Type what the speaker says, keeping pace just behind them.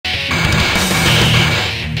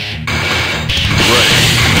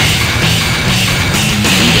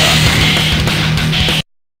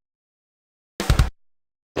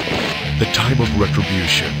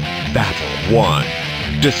retribution. Battle 1.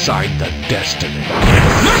 Decide the destiny.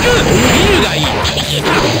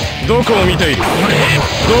 どこを見ている？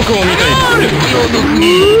どこを見ている？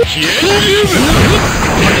消える！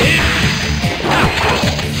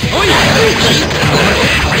おい！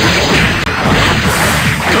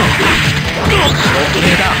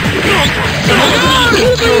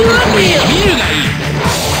見るがいい。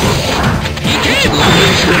行け！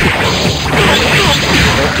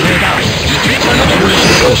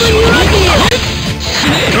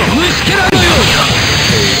虫けらのように。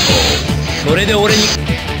それで俺に。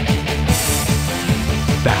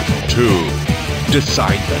Battle 2.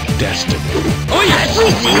 Decide the destiny. おい！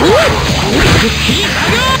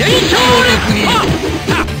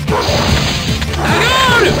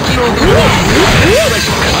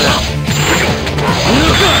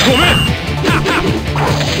ごめん！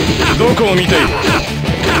どこを見ている？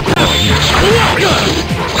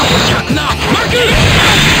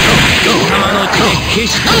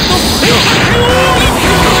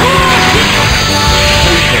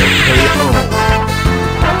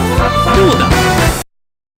どうだ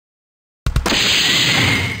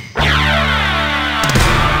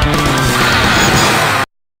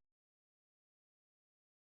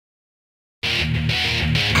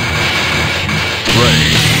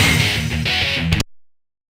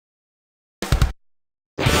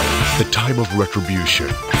The time of retribution.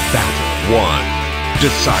 Battle 1.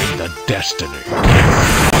 Decide the destiny.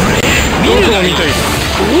 どこを見ている？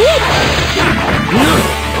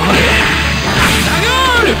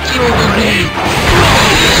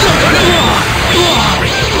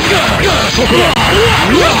そこだ！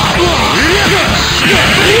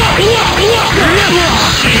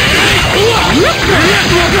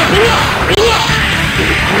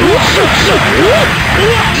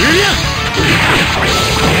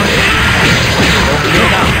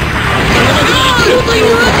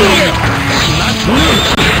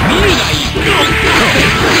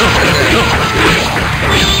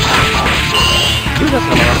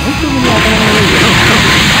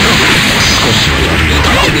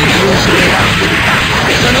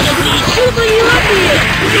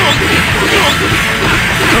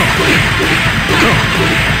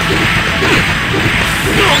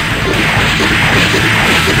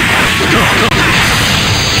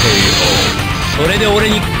それで俺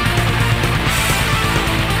に。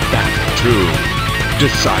Battle 2.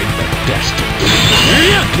 Decide the destiny.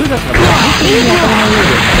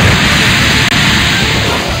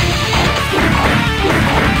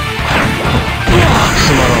 つ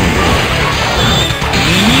まらん。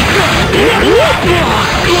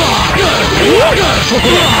そこ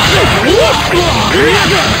だ。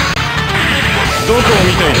どこを見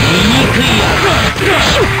ている？醜いや。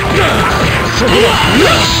そこだ。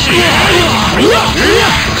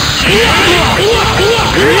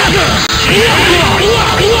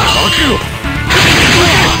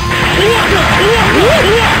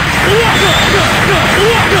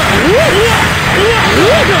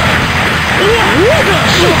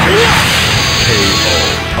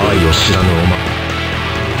愛を知らぬお前。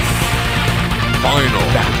Final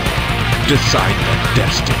battle. Decide the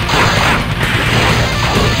destiny.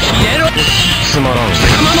 消えろ！つまらん。貴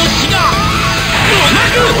様の死が！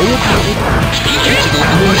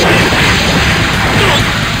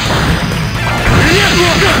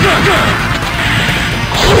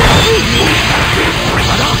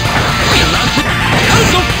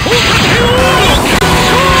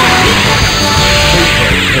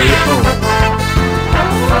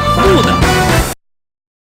どうだ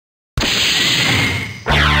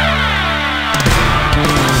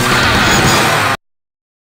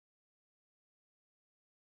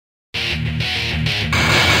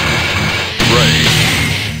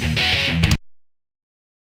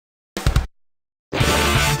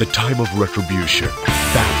The time of retribution.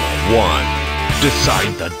 Battle 1.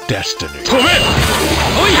 Decide the destiny. 止め！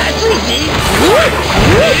おい！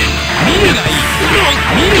見るがいい！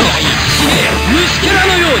見るがいい！死ね！虫けら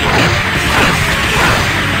のように！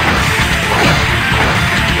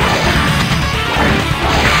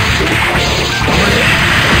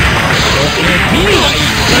見るがいい！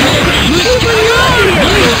虫けらのように！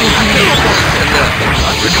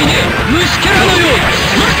死ね！虫けらのように！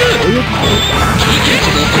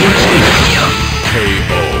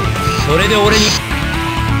それで俺に。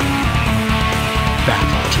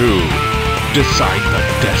Battle 2. Decide the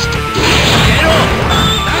destiny.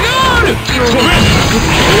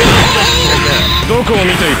 どこを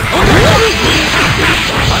見ている？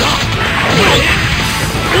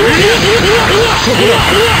そこだ。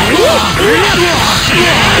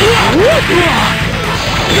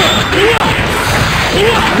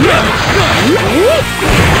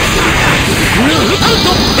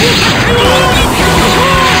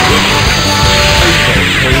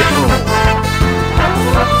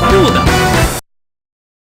どうだ。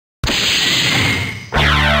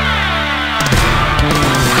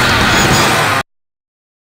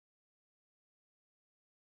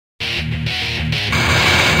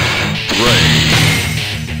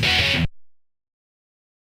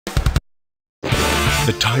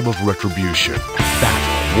The time of retribution.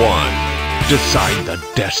 Battle 1. Decide the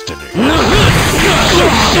destiny.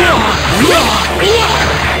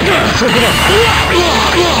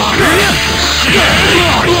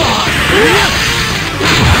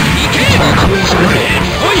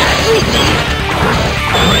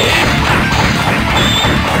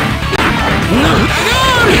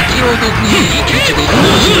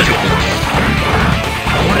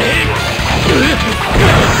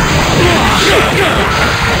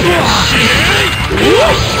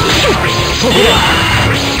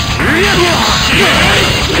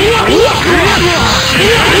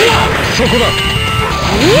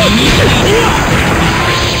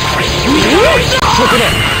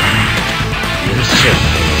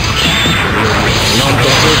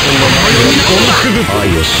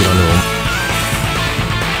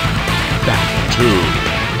 Battle 2.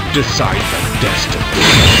 Decide the destiny.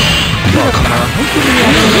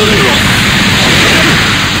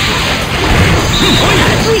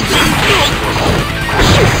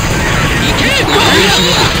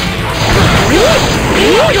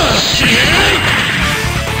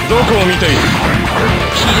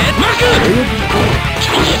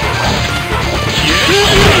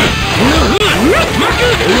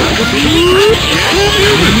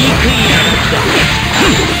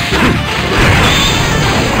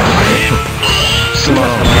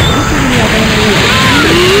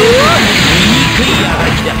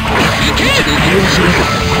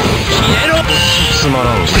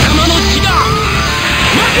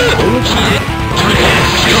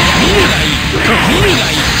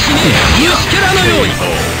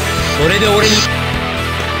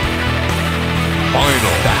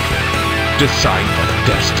 Final battle. Decide the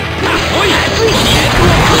destiny.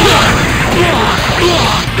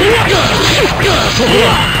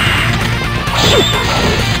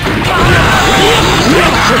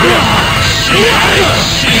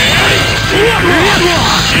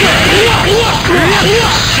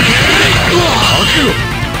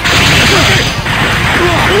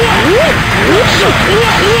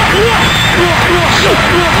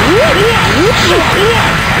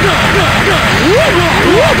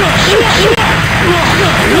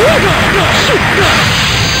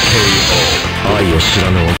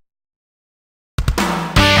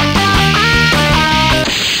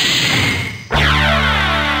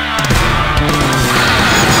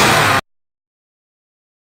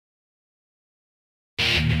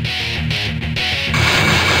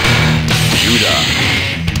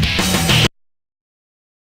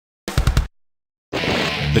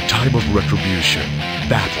 The time of retribution.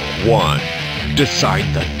 Battle 1. Decide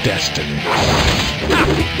the destiny.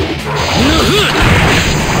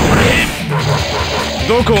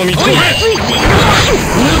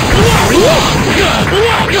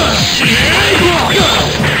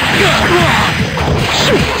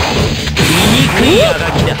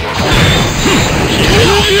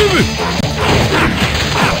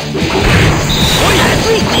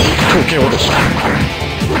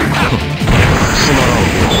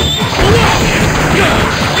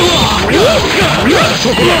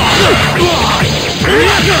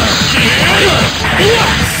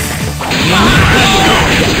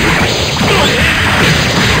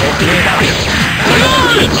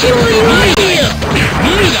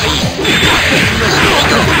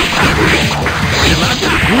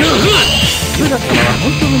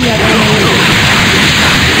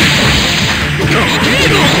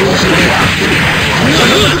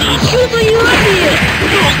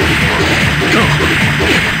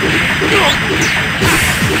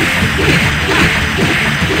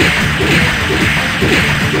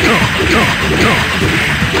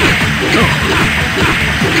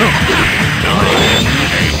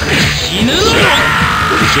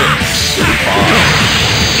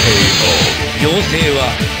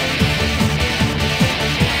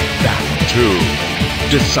 Battle 2.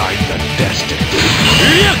 Decide the destiny.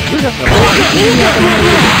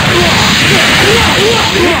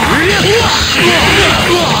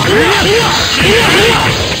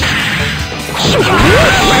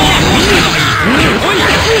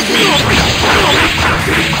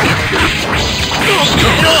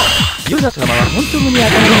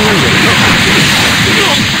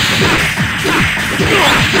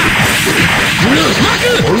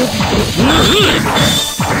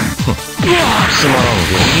 つまらんぞ。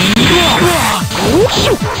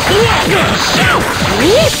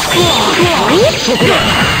そこだ。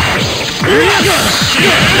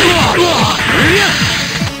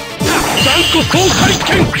断固総回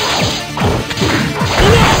転。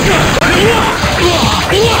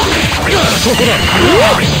そこだ。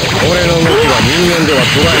俺の動きは人間では捉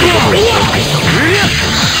えること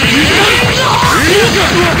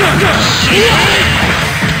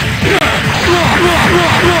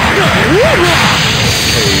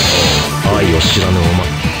を愛を知らぬお前。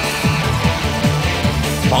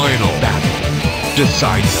Final battle.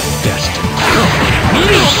 Decide the destiny. 見る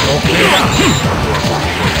よ。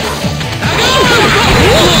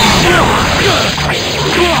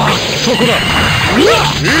そこだ。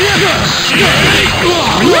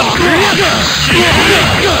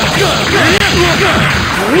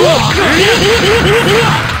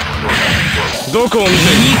どこを見て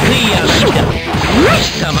憎いやないだ。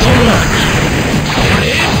貴様。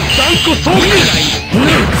断固総理。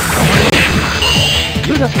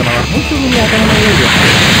ユダ様は本当に頭の良いです。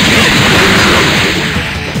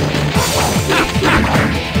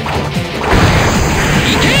い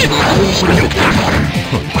け！すまん。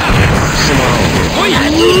おい！見る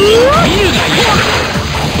がいい。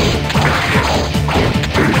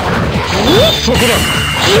そこだ。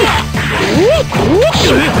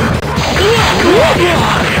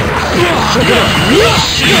そこだ。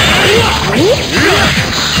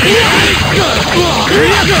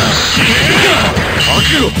開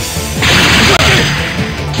けろ。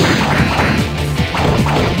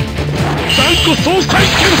断固総回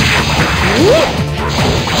転。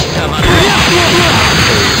貴様だ。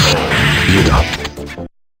ユダ。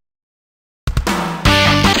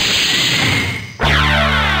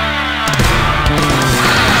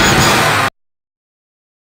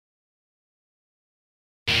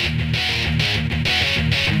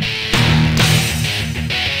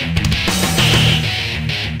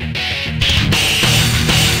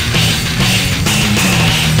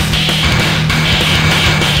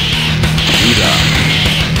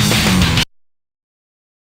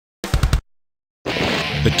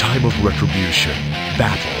The time of retribution.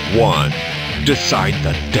 Battle 1. Decide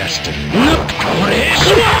the destiny.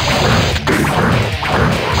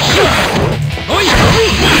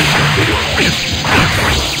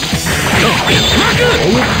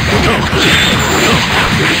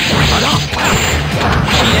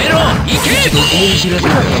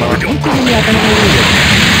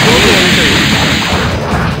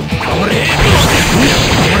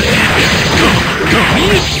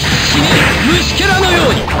虫けらのよ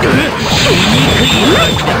うに。貴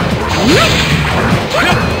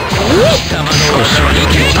様の技はい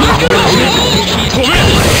け。止め。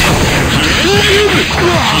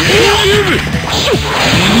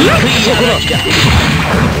そこだ。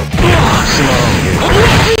すまん。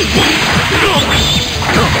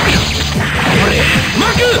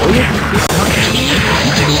巻く。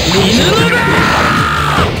犬のだ。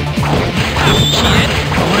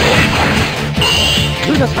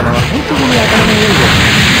ユダ様は本当に頭の良いです。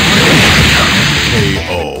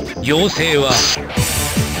KO。妖精は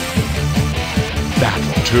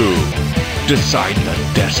Battle 2. Decide the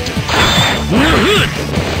destiny.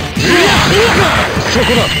 そこ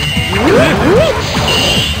だ。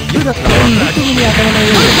ユダ様は本当に頭の良い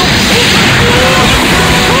です。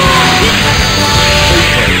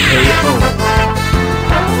KO。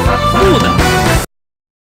どうだ。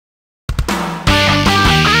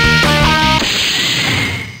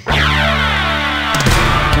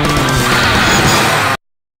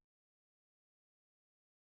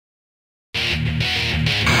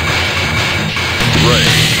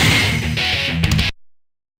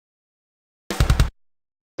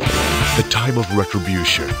The time of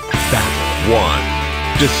retribution. Battle 1.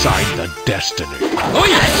 Decide the destiny. おい！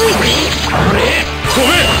飛べ！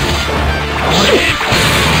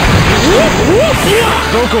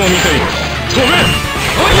どこを見ている？飛べ！飛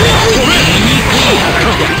べ！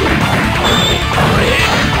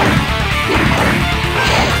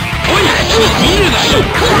おい！見るなよ！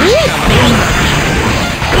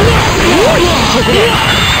そこだ！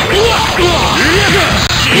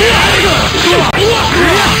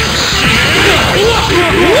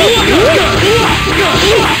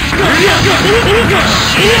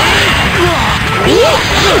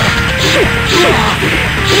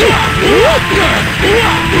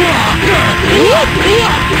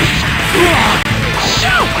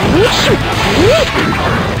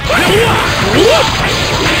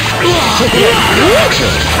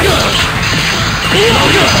聖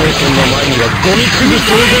剣の前にはゴミくず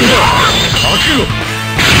当然だ。覚悟。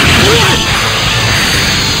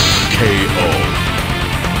KO。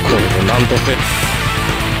これでなんとせ。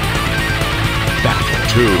Battle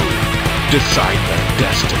 2. Decide the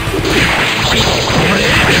destiny.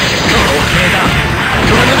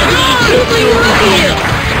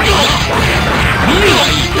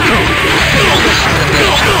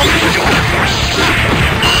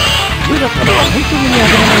 ユダ様は本当に上がら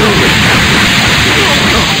ないようです。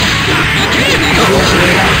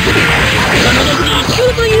一応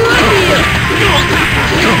というわけよ。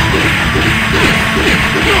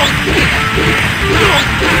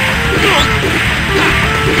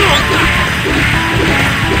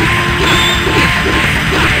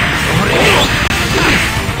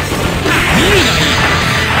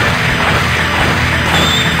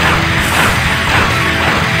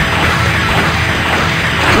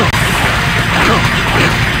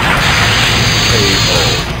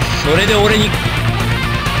それで俺に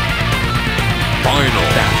Final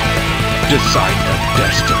battle. Decide the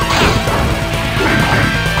destiny.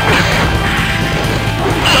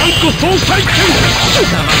 断固総裁権。貴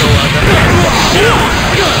様の技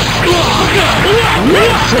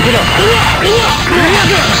そこだ。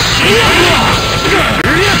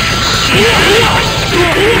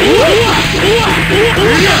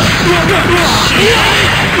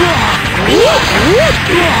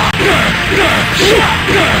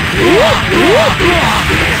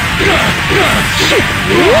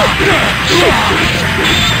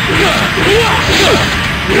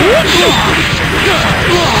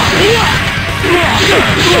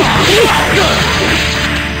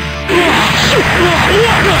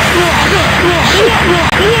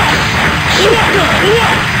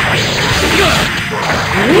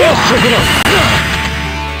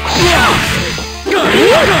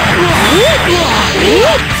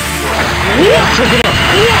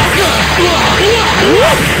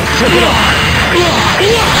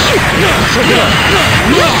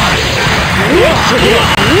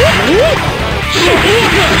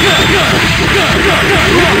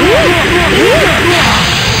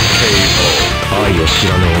愛を知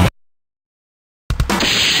らぬお前。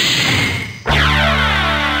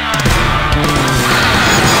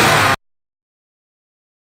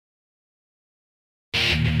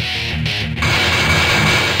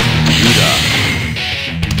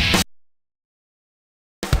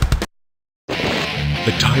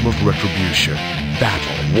The time of retribution.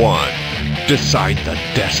 Battle 1. Decide the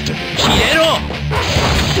destiny. 消えろ。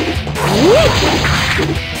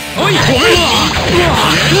おい。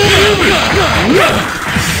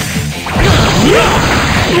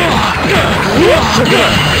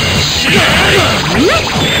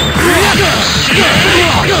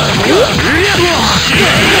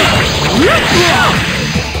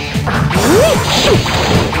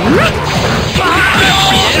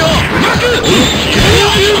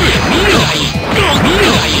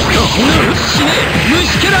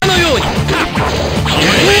虫けらのように。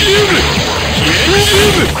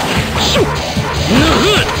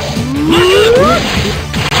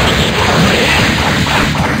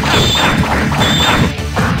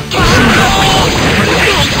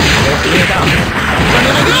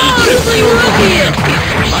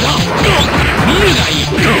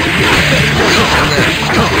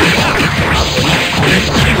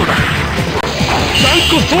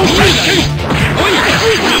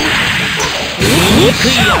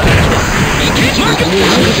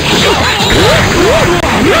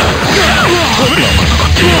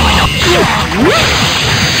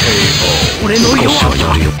俺の弱さ。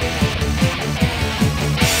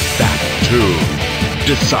Battle 2.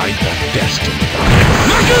 Decide the destiny.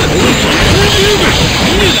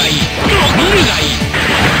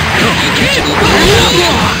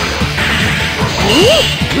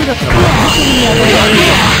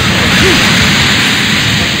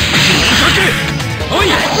 おい。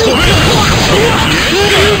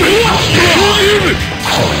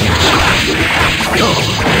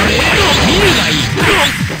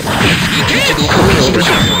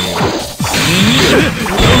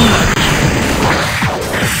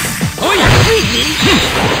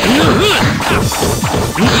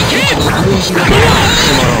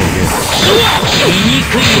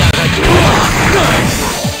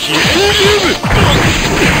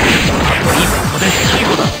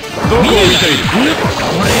どこを見ている。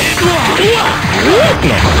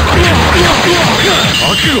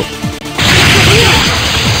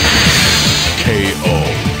KO。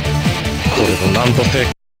これぞなんとせ。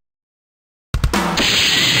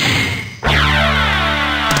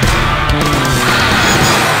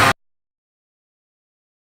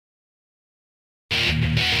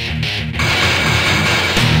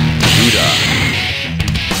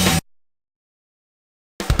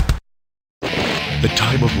The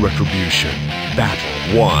time of retribution. Battle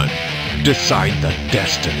 1. Decide the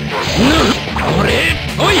destiny. これ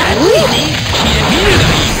おい見るが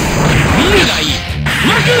いい見るがいい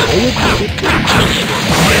巻くこ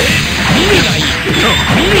れ見るがいい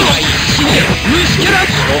見るがいい死ね虫キャラこ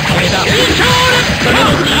れだエイトールそれ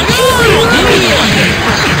の長い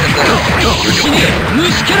死ね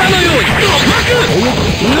虫キャラのように巻く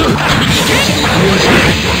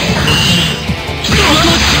貴様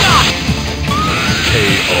の血だ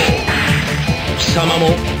KO. 貴様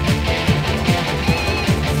も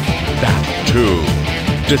Battle 2.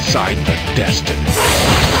 Decide the destiny.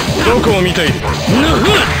 どこを見ているそこ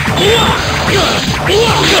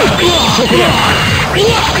だ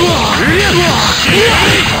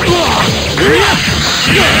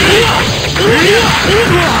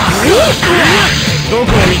どこ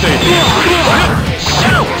を見ている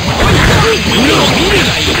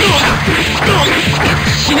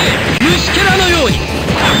死ね虫キャラのように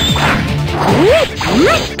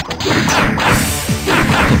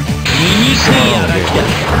ミニセイヤだけだ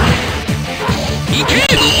行け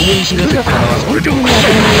姿からは本当に当た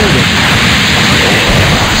り前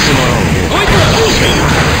つまらんね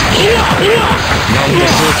なんで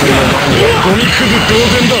総体の前にはゴミくず同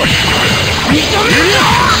然だ認めるな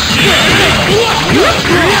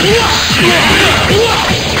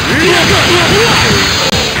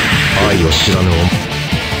愛を知らぬ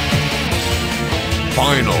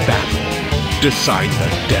Final battle. Decide the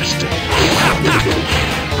destiny.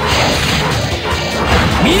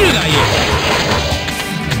 見るがいい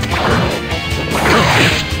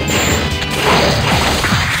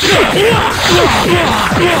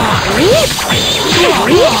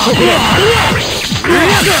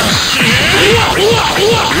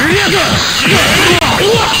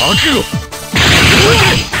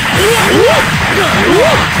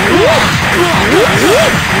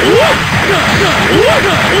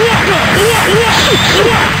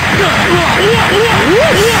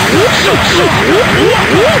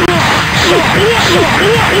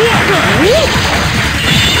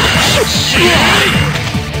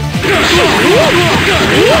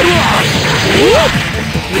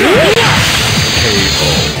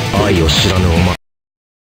愛を知らぬお前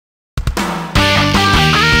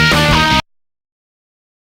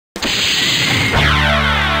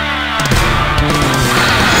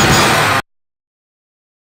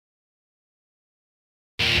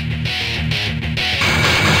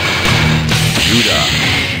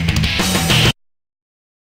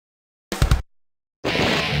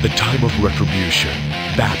The time of retribution.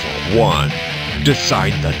 Battle 1.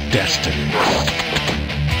 Decide the destiny.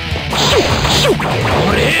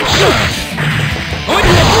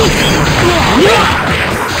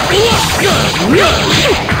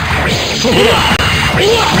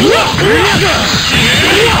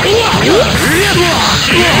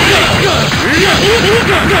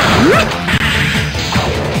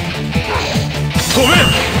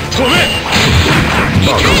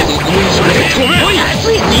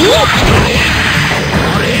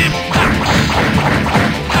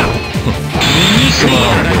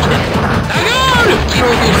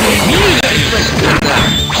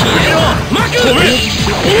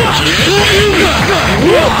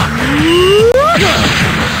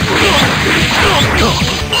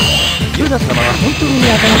 ユダ様は本当に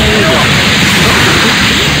頭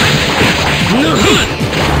の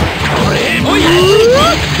いい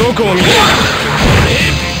どこを見る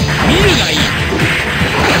見るがいい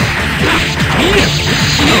見る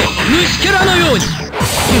虫キャラのようにミ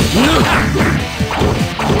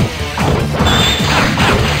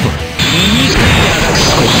ニステリアだ死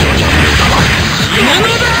ぬのだ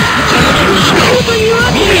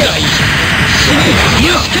見るがいい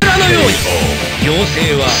虫キャラのように妖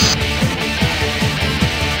精は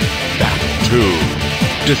Battle 2.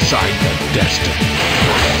 Decide the destiny.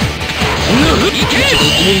 いけ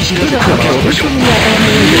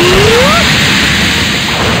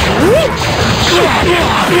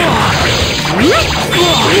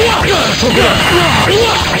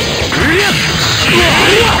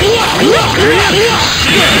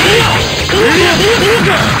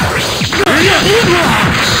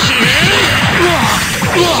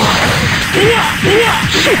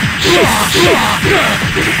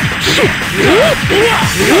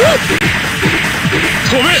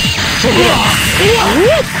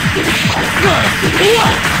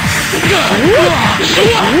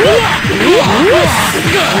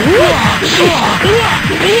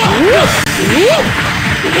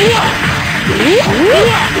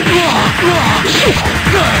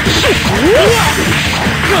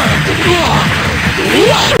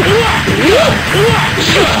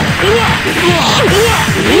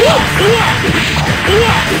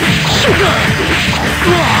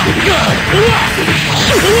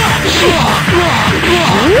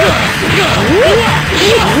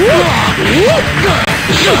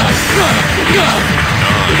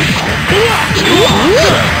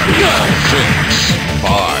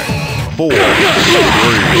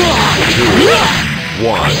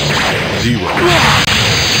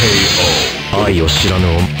愛を知らぬ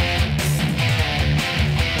お。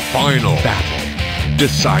 Final battle.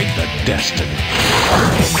 Decide the destiny.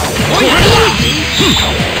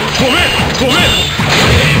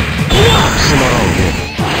 つまらんね。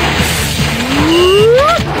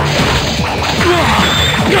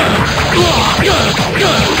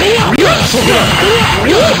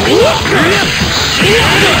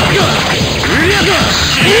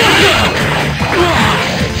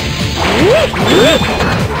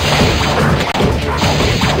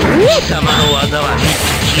貴様の技は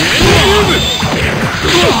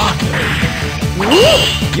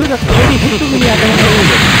世だとより不得に当たらないん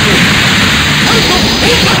だ。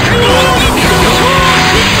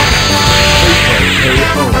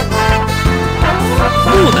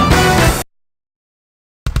どうだ。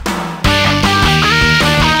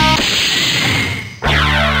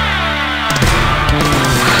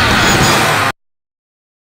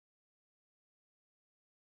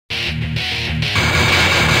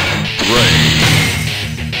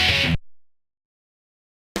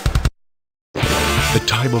 The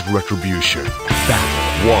time of retribution.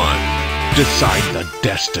 Battle 1. Decide the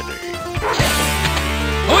destiny.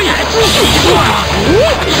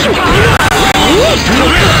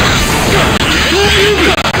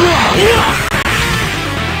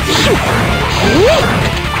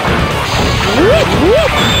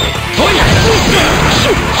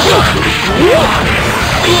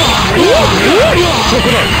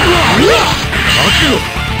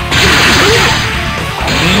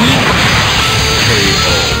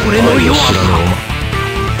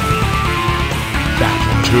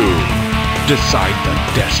 Battle 2. Decide the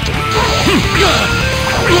destiny.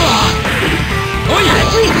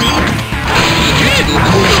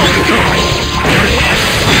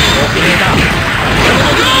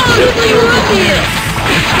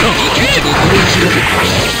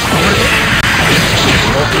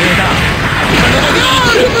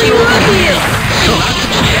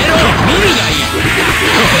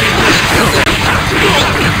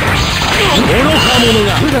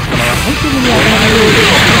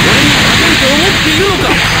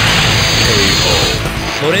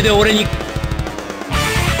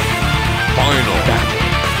 Final battle.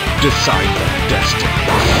 Decide the destiny.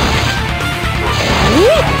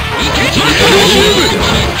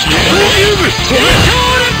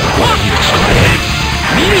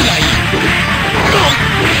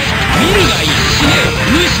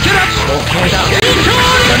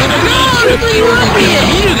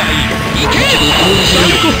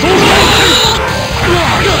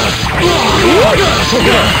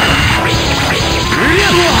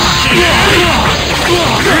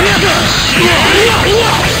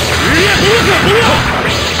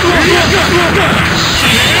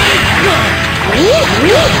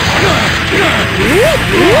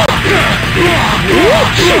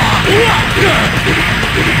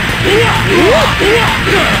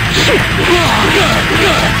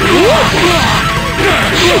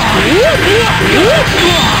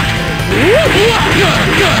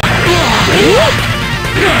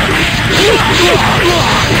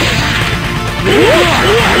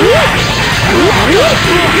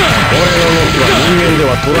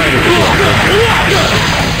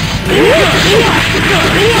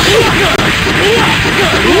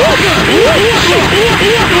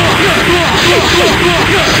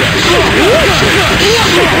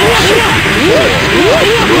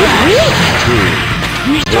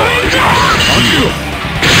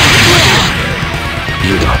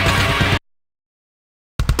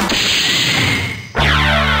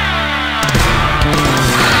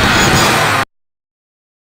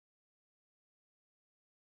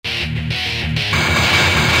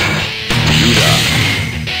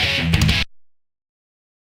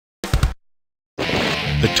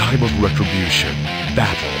 The time of retribution.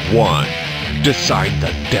 Battle 1. Decide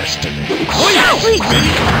the destiny.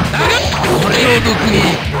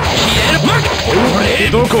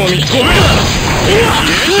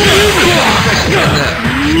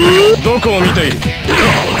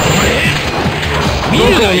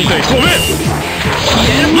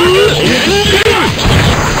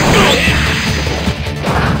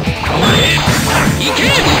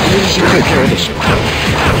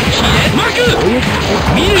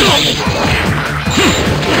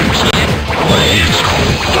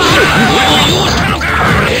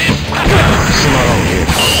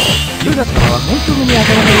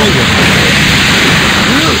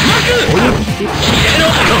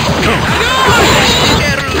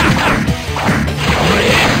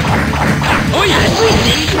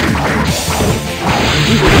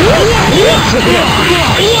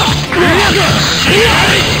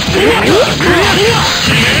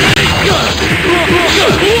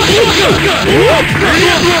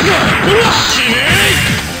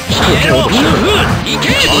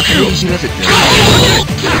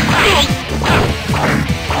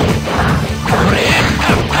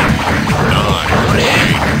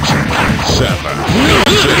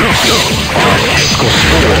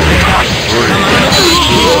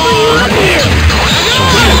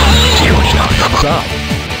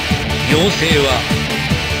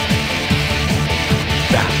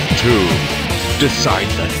 Decide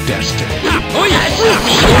the destiny.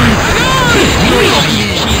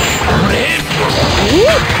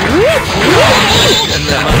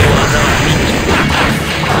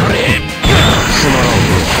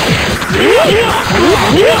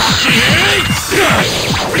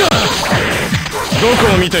ど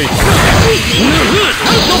こを見ている？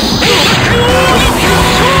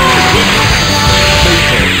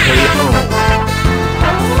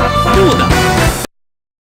どうだ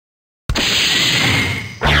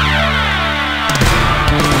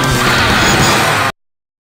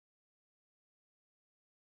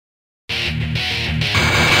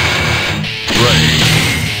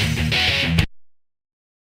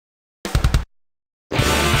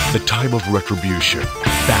？The time of retribution.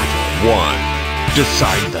 Battle 1.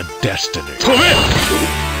 Decide the destiny.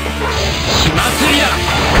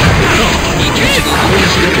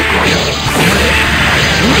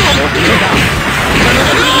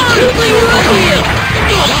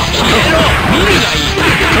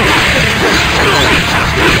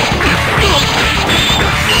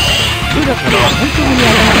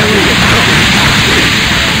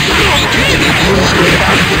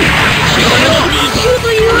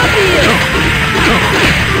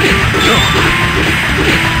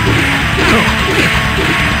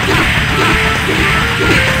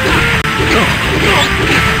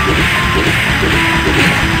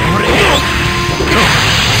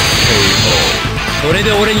それ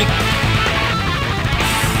で俺に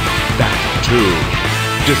Battle 2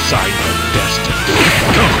 Decide the destiny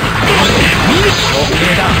処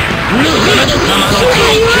刑だ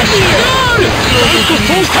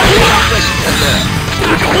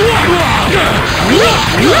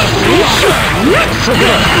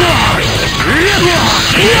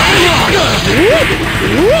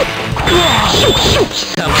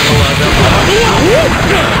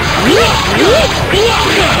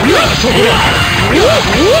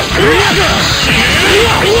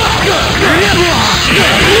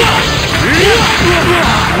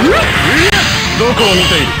どこを見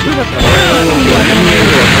ている？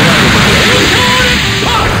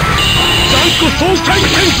断固総裁戦！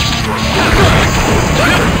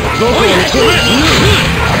どこを見ている？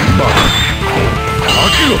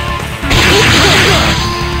覚悟！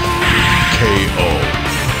 KO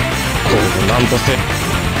これでなんとせ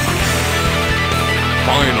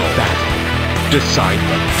Final battle Decide the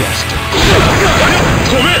destiny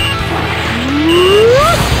止め！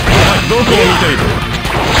どこを見ている？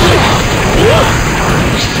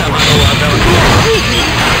貴様の技は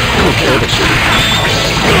ここでしょ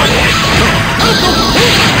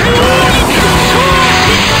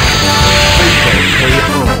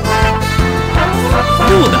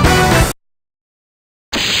どうだ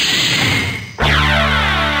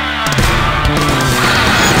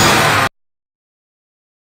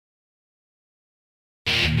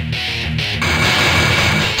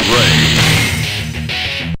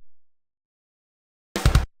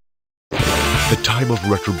The time of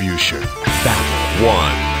retribution. Battle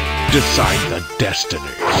 1. Decide the destiny.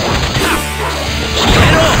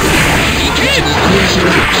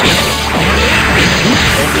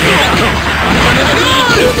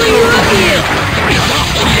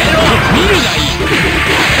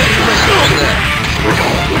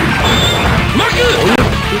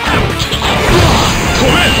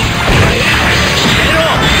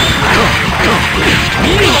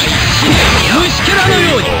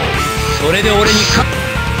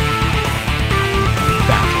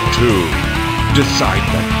 Battle 2. Decide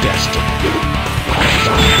the destiny.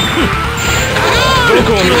 ど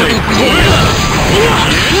こを見ている？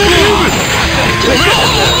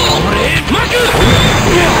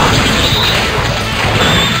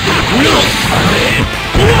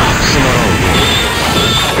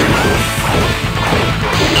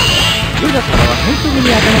ユダ様は本当に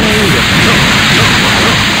頭のいいです。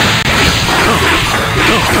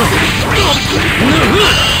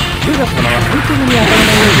ユダ様は本当に頭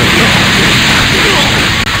のいいです。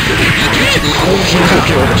後進だ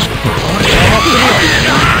けを出しこれ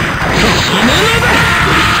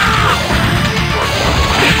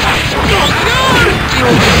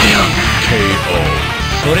はKO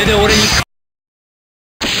それで俺に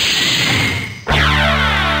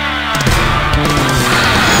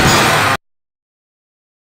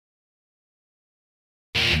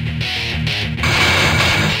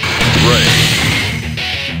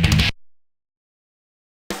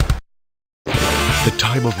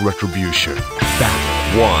time of retribution.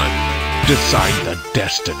 Battle 1. Decide the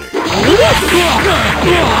destiny.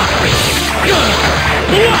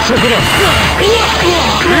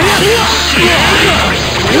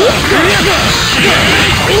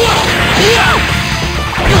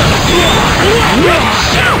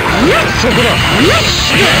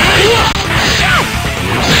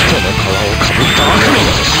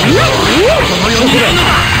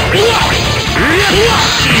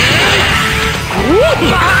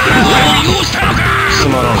つ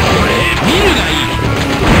まらん。見るがいい。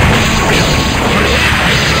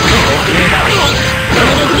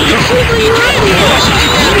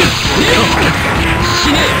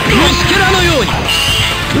死ね、虫けらのように。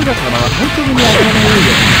ルガ様は本当に危ない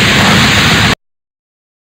よ。